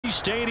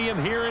Stadium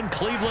here in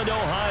Cleveland,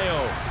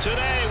 Ohio.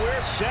 Today,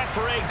 we're set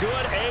for a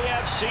good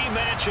AFC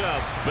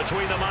matchup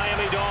between the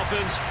Miami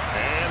Dolphins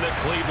and the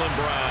Cleveland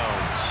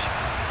Browns.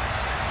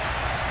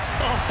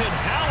 Oh, and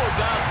how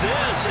about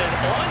this? An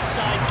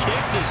onside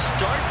kick to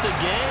start the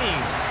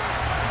game.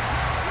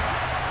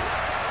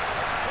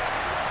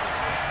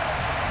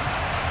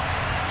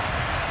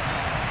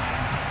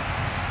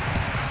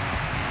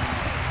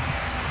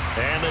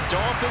 And the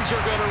Dolphins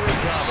are going to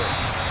recover.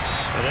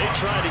 They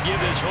tried to give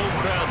this home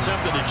crowd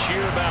something to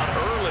cheer about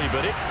early,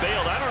 but it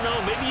failed. I don't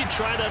know, maybe you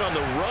try that on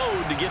the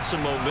road to get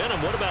some momentum.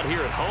 What about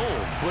here at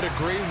home? Would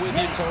agree with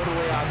you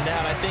totally on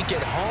that. I think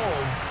at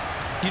home,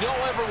 you don't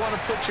ever want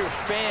to put your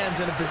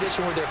fans in a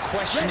position where they're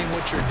questioning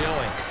what you're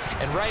doing.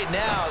 And right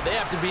now, they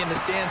have to be in the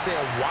stand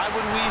saying, why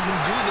would we even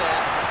do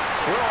that?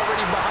 We're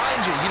already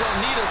behind you. You don't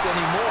need us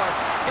anymore.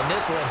 And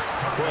this one,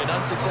 boy, an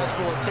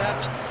unsuccessful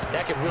attempt,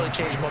 that could really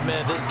change the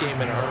momentum of this game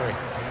in a hurry.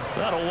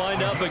 That'll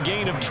wind up a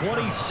gain of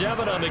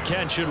 27 on the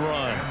catch and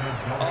run.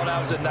 Oh, that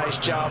was a nice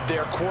job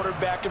there.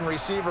 Quarterback and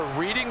receiver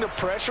reading the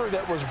pressure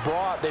that was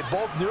brought. They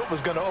both knew it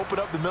was going to open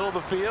up the middle of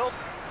the field.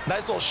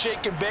 Nice little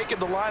shake and bake at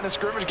the line of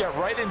scrimmage, got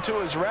right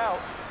into his route.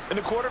 And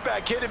the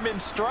quarterback hit him in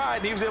stride,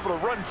 and he was able to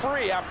run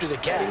free after the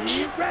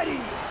catch. Ready.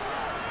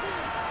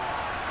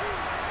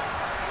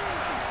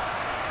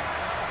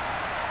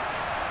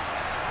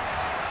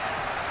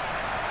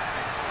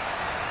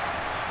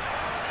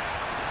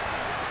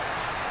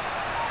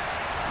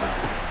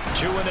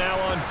 Two and now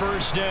on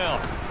first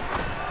down.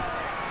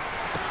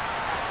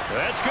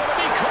 That's going to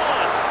be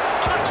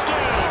caught.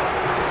 Touchdown.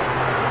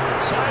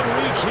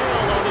 Tyreek Hill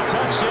on the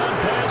touchdown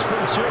pass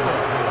from Tua.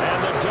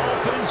 And the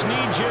Dolphins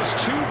need just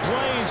 2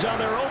 plays on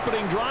their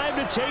opening drive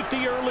to take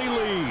the early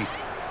lead.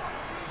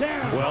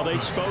 Well, they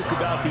spoke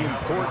about the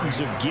importance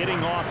of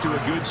getting off to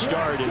a good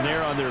start, and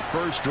they're on their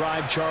first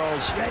drive,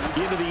 Charles,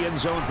 into the end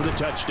zone for the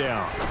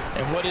touchdown.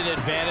 And what an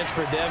advantage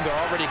for them.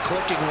 They're already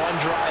clicking one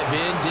drive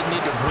in, didn't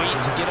need to wait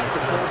to get up to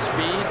full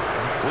speed.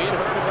 We had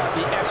heard about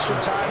the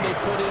extra time they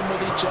put in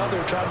with each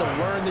other, trying to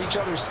learn each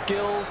other's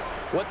skills,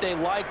 what they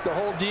like, the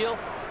whole deal,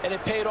 and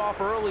it paid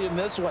off early in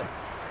this one.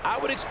 I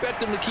would expect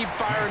them to keep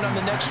firing on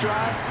the next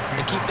drive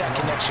and keep that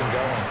connection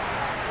going.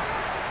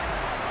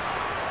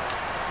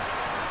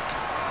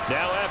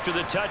 Now after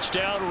the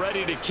touchdown,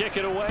 ready to kick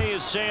it away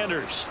is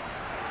Sanders.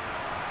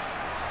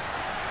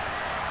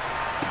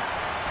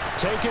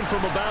 Taken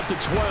from about the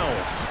 12.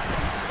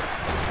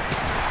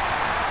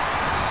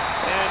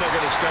 And they're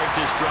going to start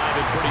this drive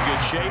in pretty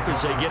good shape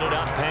as they get it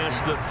up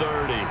past the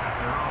 30.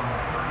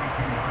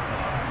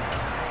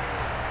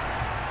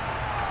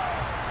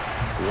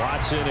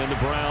 Watson and the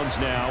Browns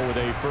now with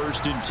a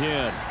 1st and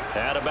 10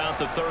 at about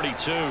the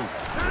 32.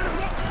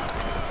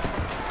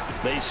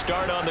 They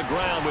start on the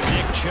ground with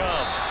Nick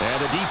Chubb.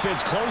 And the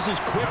defense closes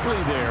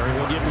quickly there, and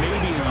he'll get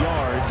maybe a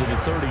yard to the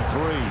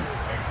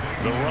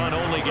 33. The run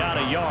only got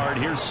a yard.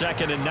 Here's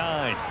 2nd and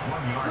 9.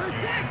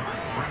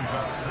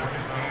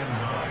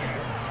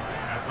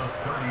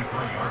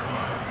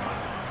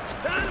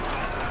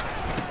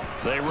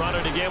 They run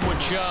it again with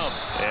Chubb.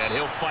 And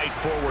he'll fight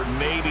forward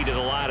maybe to the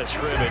line of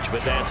scrimmage,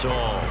 but that's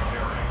all.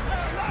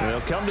 They'll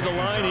come to the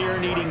line here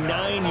needing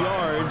 9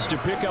 yards to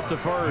pick up the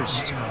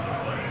first.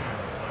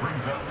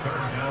 Brings up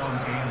 3rd down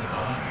and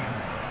 9.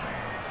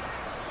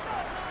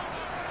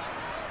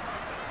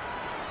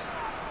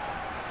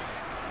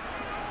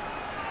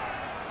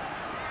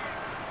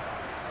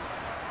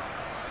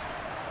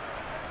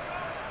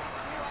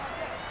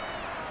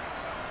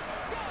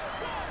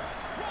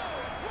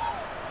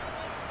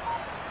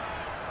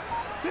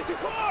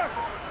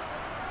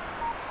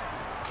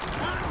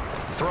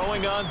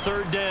 Throwing on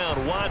 3rd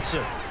down,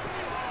 Watson.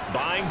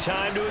 Buying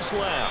time to his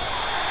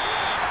left.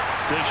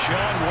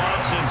 Deshaun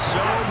Watson,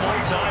 so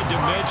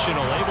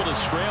multi-dimensional, able to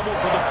scramble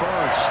for the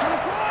first.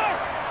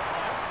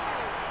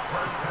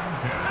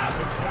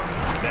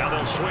 Now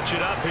they'll switch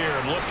it up here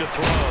and look to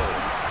throw.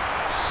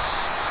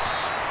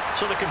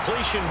 So the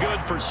completion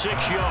good for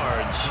 6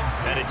 yards,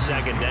 and it's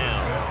 2nd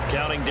down.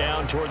 Counting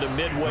down toward the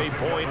midway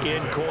point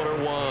in quarter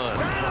 1.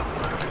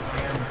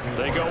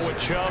 They go with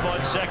Chubb on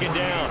 2nd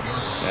down.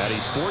 And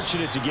he's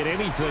fortunate to get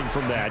anything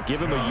from that.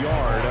 Give him a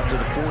yard up to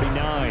the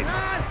 49.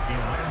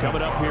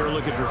 Coming up here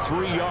looking for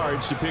 3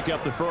 yards to pick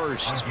up the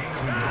first.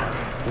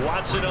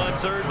 Watson on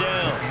 3rd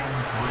down.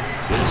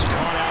 Is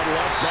caught out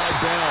left by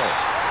Bell.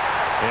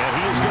 And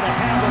he is going to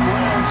have the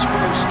Browns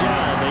first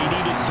down. They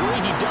needed 3.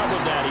 He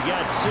doubled that. He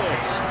got 6.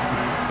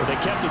 But they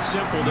kept it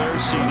simple there,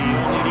 CD.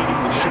 Only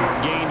needing the short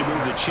gain to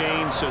move the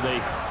chain, so they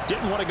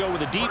didn't want to go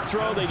with a deep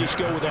throw. They just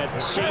go with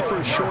that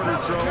safer, shorter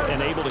throw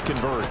and able to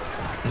convert.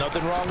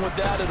 Nothing wrong with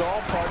that at all,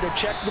 partner.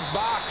 Check the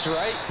box,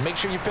 right? Make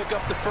sure you pick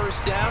up the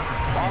first down.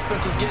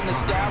 Offense is getting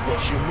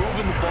established. You're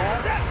moving the ball.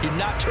 You're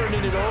not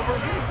turning it over.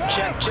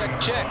 Check, check,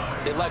 check.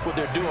 They like what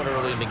they're doing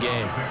early in the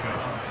game.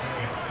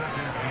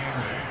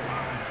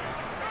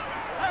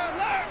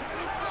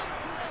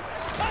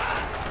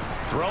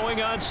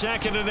 Throwing on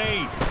 2nd and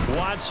 8.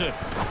 Watson.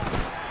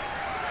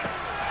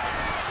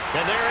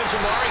 And there is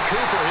Amari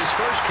Cooper, his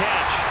first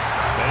catch.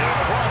 And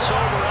he'll cross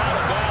over out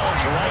of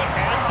bounds right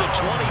at the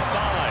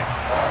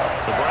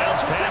 25. The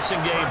Browns' passing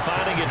game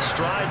finding its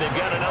stride. They've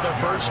got another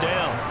first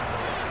down.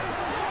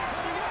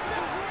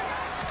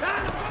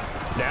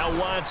 Now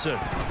Watson.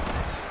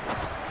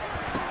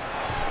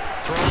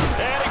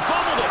 And he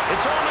fumbled it.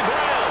 It's on the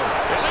ground.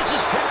 And this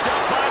is picked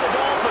up by the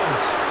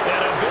Dolphins.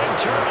 And a big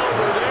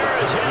turnover there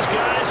as his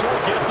guys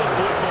will get the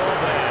football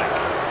back.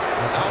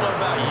 I don't know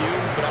about you,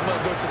 but I'm going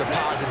to go to the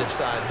positive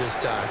side this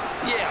time.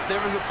 Yeah,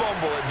 there was a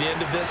fumble at the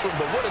end of this one,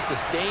 but what a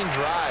sustained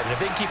drive. And if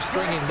they keep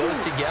stringing those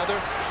together,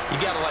 you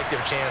got to like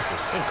their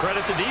chances. And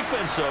credit the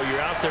defense, though.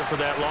 You're out there for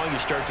that long,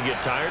 you start to get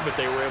tired, but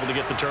they were able to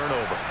get the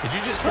turnover. Did you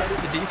just credit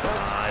the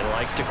defense? I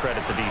like to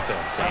credit the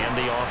defense and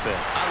the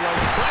offense. I love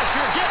it.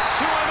 Pressure gets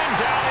to him, and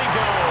down he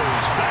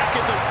goes. Back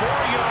at the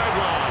 4-yard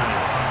line.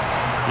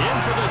 In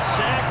for the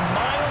sack,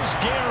 Myles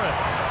Garrett.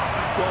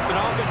 Well, if an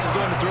offense is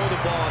going to throw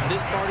the ball on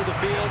this part of the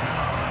field,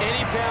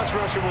 any pass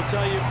rusher will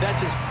tell you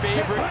that's his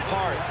favorite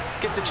part.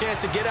 Gets a chance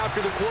to get after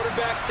the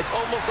quarterback. It's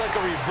almost like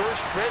a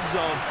reverse red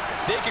zone.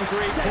 They can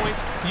create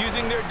points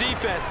using their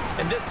defense,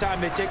 and this time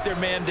they take their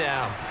man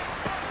down.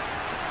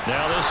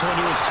 Now this one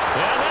to his...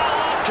 And now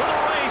off to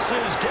the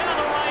races, down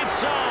the right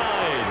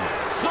side.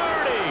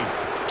 30,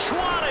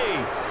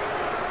 20,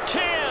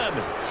 10,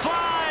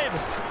 5,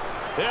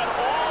 and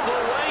all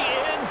the way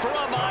in for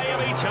a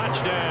Miami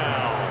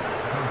touchdown.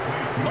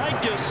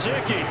 Mike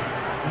Gesicki,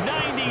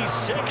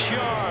 96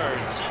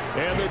 yards.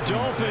 And the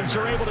Dolphins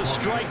are able to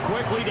strike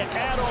quickly to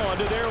add on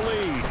to their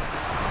lead.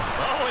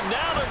 Oh, and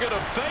now they're going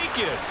to fake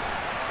it.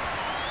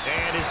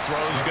 And his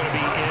throw's going to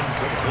be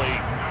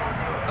incomplete.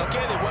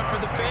 Okay, they went for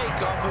the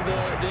fake off of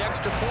the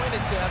extra point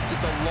attempt.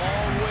 It's a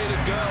long way to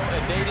go,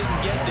 and they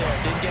didn't get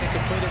there. Didn't get it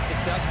completed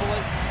successfully.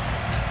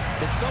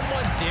 Did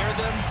someone dare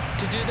them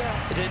to do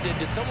that?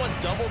 Did someone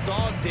double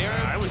dog dare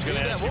him to do that? I was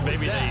going to ask you,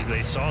 maybe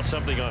they saw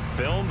something on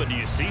film, but do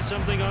you see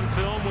something on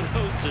film with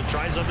those to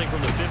try something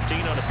from the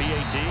 15 on a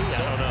PAT? I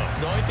don't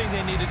know. The only thing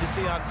they needed to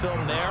see on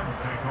film there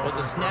was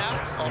a snap,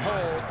 a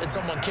hold, and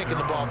someone kicking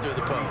the ball through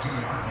the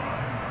post.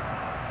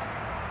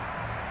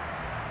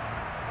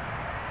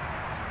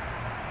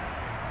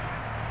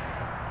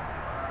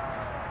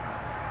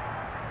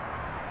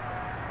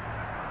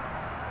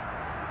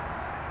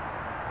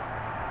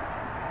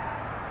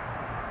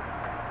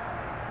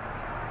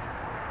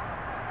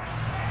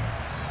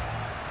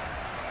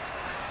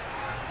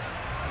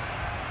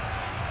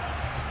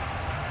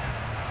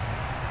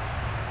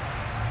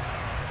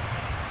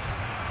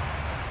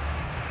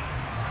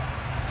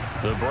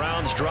 The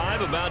Browns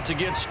drive about to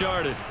get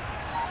started.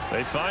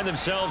 They find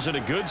themselves in a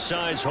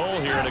good-sized hole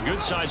here, and a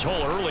good-sized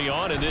hole early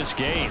on in this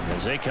game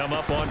as they come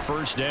up on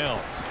first down.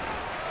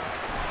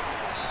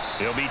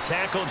 He'll be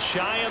tackled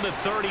shy of the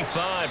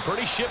 35.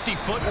 Pretty shifty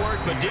footwork,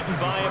 but didn't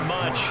buy him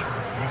much.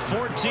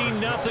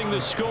 14-0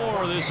 the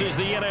score. This is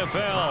the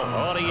NFL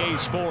on EA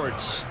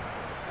Sports.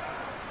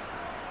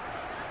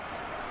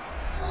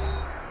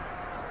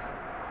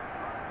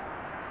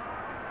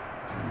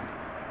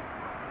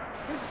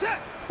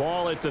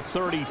 Ball at the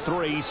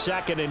 33,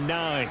 2nd and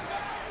 9.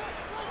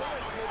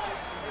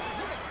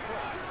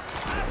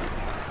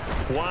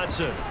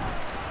 Watson.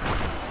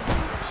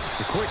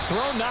 The quick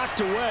throw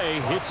knocked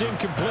away. It's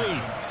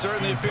incomplete.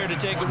 Certainly appeared to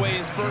take away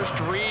his first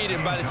read,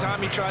 and by the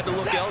time he tried to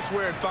look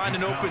elsewhere and find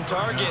an open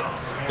target,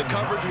 the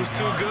coverage was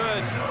too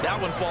good. That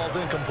one falls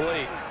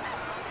incomplete.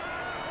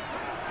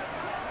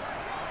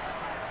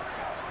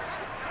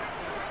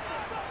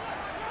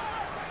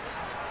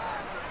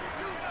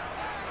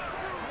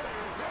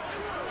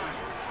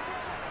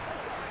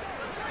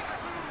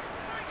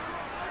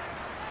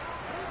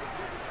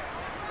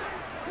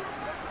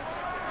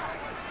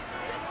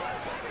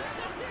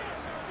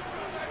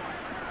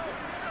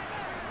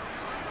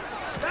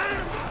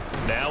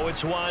 Now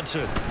it's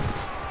Watson.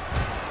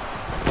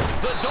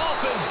 The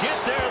Dolphins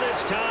get there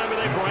this time, and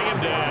they bring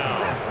him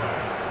down.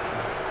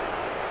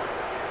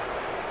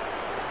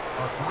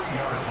 A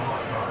 3-yard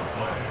loss on the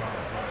play.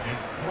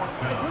 It's 4th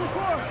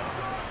down.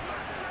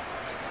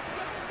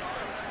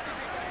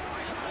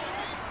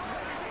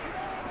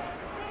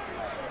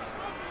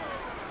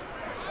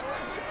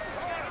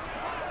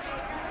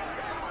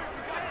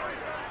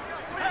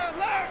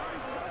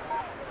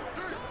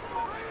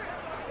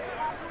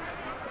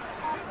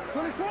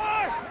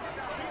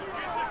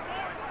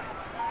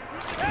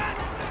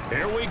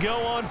 Here we go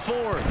on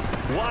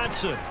 4th.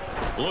 Watson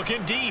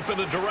looking deep in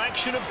the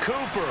direction of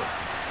Cooper.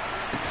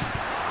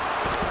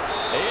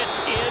 It's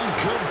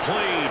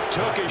incomplete.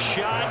 Took a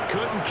shot,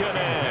 couldn't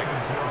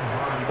connect.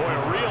 Boy,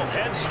 a real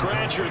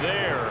head-scratcher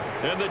there.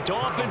 And the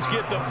Dolphins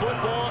get the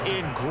football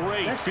in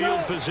great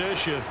field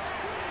position.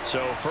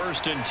 So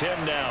 1st and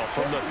 10 now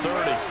from the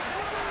 30.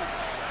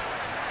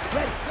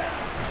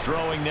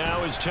 Throwing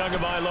now is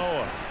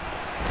Tagovailoa.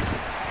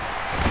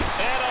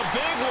 And a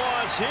big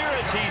loss here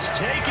as he's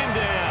taken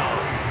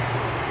down.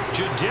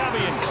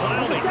 Jadeveon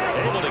Clowney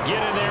able to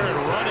get in there and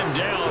run him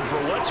down for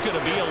what's going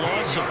to be a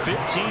loss of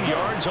 15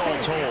 yards all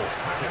told.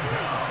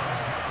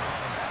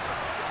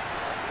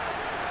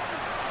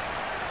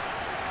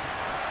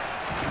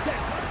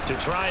 To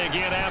try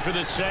again after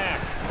the sack.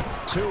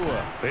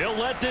 Tua. He'll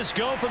let this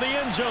go for the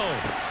end zone.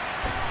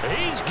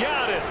 He's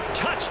got it.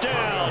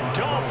 Touchdown,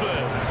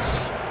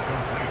 Dolphins.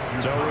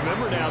 So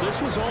remember now,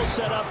 this was all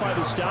set up by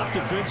the stop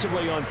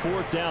defensively on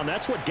 4th down.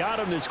 That's what got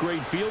him this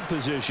great field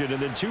position.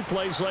 And then 2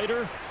 plays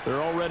later,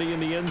 they're already in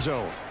the end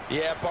zone.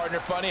 Yeah, partner,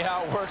 funny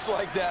how it works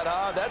like that,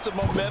 huh? That's a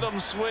momentum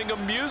swing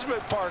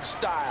amusement park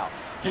style.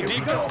 Your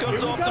defense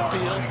comes off the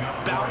field,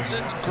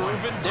 bouncing,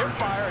 grooving, they're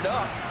fired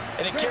up,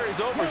 and it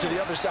carries over to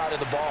the other side of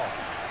the ball.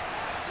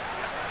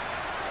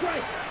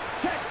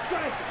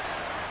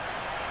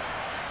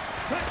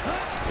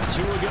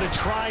 Tua going to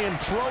try and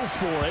throw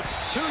for it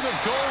to the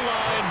goal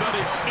line, but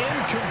it's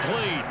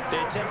incomplete.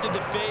 They attempted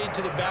the fade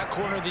to the back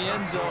corner of the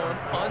end zone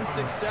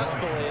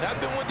unsuccessfully. And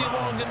I've been with you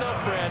long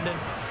enough, Brandon.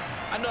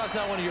 I know it's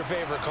not one of your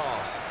favorite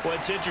calls. Well,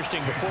 it's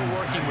interesting. Before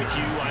working with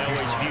you, I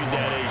always viewed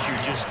that as you're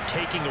just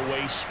taking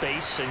away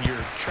space and you're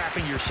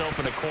trapping yourself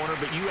in a corner.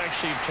 But you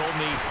actually have told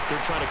me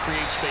they're trying to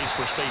create space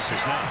where space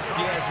is not.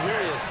 Yeah, it's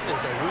really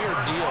is a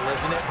weird deal,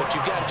 isn't it? But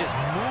you've got to just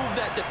move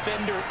that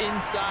defender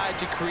inside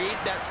to create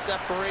that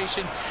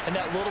separation and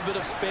that little bit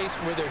of space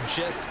where there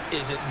just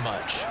isn't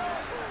much.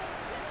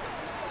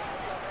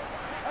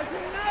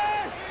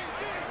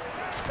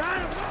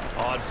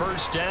 On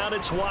 1st down,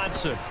 it's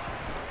Watson.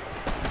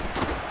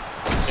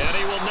 And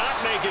he will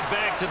not make it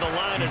back to the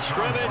line of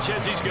scrimmage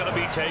as he's going to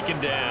be taken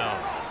down.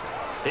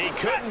 He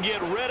couldn't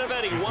get rid of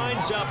it. He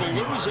winds up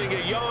losing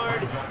a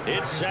yard.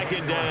 It's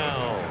 2nd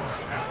down.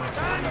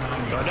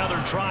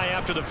 Another try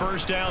after the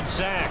 1st down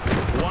sack.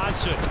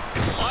 Watson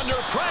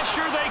under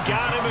pressure. They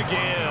got him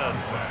again.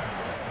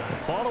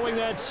 Following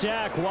that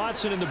sack,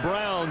 Watson and the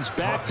Browns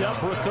backed up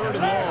for a 3rd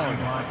and long.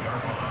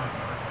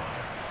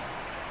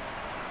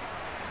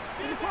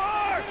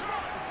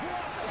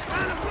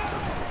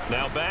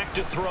 Now back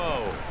to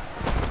throw.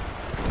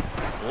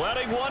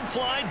 Letting one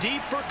fly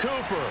deep for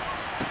Cooper.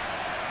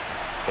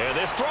 And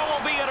this throw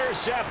will be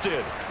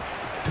intercepted.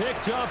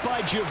 Picked up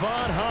by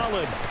Javon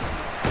Holland.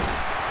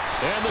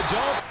 And the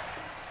Dolphins.